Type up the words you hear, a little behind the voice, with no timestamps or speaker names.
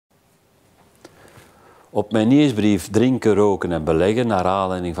Op mijn nieuwsbrief Drinken, roken en beleggen, naar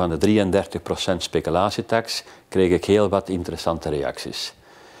aanleiding van de 33% speculatietaks, kreeg ik heel wat interessante reacties.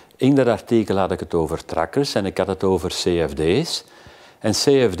 In dat artikel had ik het over trackers en ik had het over CFD's. En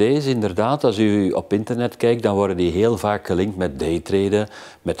CFD's, inderdaad, als u op internet kijkt, dan worden die heel vaak gelinkt met daytraden,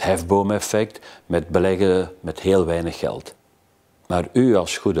 met hefboomeffect, met beleggen met heel weinig geld. Maar u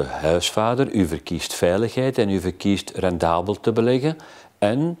als goede huisvader, u verkiest veiligheid en u verkiest rendabel te beleggen.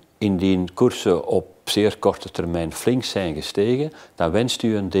 En indien koersen op zeer korte termijn flink zijn gestegen, dan wenst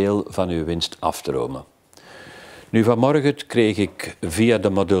u een deel van uw winst af te romen. Nu vanmorgen kreeg ik via de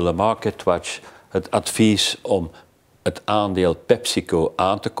module MarketWatch het advies om het aandeel PepsiCo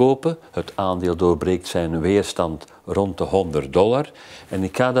aan te kopen. Het aandeel doorbreekt zijn weerstand rond de $100. En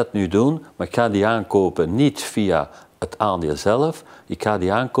ik ga dat nu doen, maar ik ga die aankopen niet via het aandeel zelf. Ik ga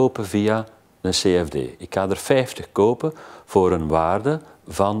die aankopen via een CFD. Ik ga er 50 kopen voor een waarde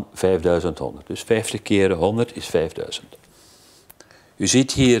van 5100. Dus 50 keer 100 is 5000. U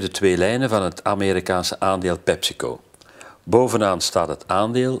ziet hier de twee lijnen van het Amerikaanse aandeel PepsiCo. Bovenaan staat het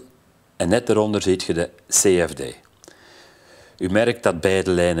aandeel en net eronder ziet je de CFD. U merkt dat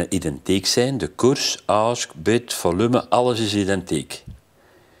beide lijnen identiek zijn. De koers, ask, bid, volume, alles is identiek.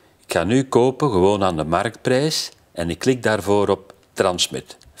 Ik ga nu kopen gewoon aan de marktprijs en ik klik daarvoor op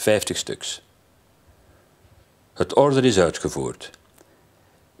transmit, 50 stuks. Het order is uitgevoerd.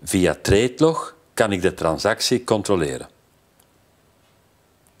 Via TradeLog kan ik de transactie controleren.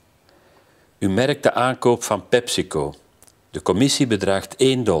 U merkt de aankoop van PepsiCo. De commissie bedraagt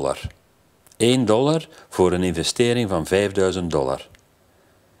 $1. $1 voor een investering van $5000.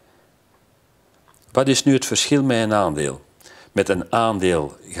 Wat is nu het verschil met een aandeel? Met een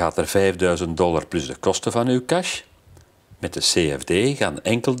aandeel gaat er $5000 plus de kosten van uw cash. Met de CFD gaan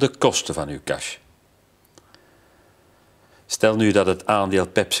enkel de kosten van uw cash. Stel nu dat het aandeel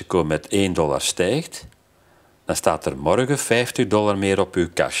PepsiCo met $1 stijgt, dan staat er morgen $50 meer op uw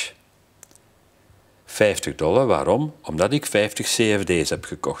cash. $50, waarom? Omdat ik 50 CFD's heb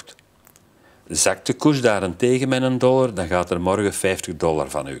gekocht. Zakt de koers daarentegen met $1, dan gaat er morgen $50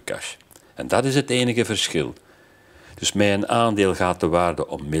 van uw cash. En dat is het enige verschil. Dus met een aandeel gaat de waarde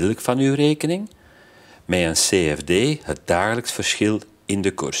onmiddellijk van uw rekening, met een CFD het dagelijks verschil in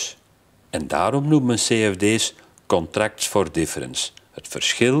de koers. En daarom noemen CFD's contracts for difference, het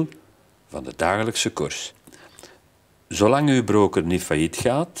verschil van de dagelijkse koers. Zolang uw broker niet failliet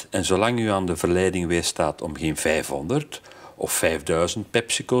gaat en zolang u aan de verleiding weerstaat om geen 500 of 5000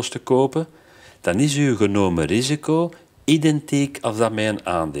 PepsiCo's te kopen, dan is uw genomen risico identiek als dat met een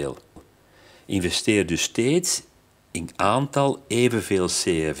aandeel. Investeer dus steeds in aantal evenveel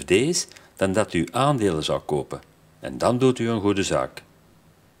CFD's dan dat u aandelen zou kopen. En dan doet u een goede zaak.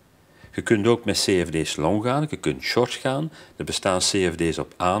 Je kunt ook met CFD's long gaan, je kunt short gaan. Er bestaan CFD's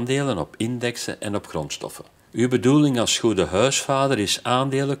op aandelen, op indexen en op grondstoffen. Uw bedoeling als goede huisvader is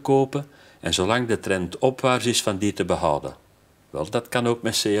aandelen kopen en zolang de trend opwaarts is van die te behouden. Wel, dat kan ook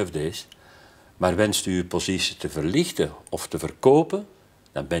met CFD's. Maar wenst u uw positie te verlichten of te verkopen,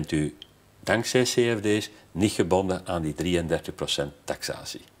 dan bent u dankzij CFD's niet gebonden aan die 33%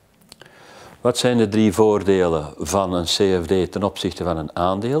 taxatie. Wat zijn de 3 voordelen van een CFD ten opzichte van een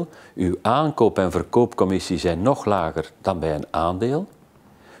aandeel? Uw aankoop- en verkoopcommissies zijn nog lager dan bij een aandeel.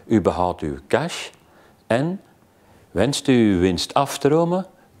 U behoudt uw cash en wenst u uw winst af te romen,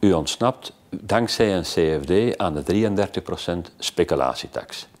 u ontsnapt dankzij een CFD aan de 33%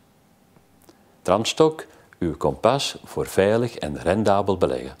 speculatietaks. TransStock, uw kompas voor veilig en rendabel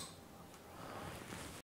beleggen.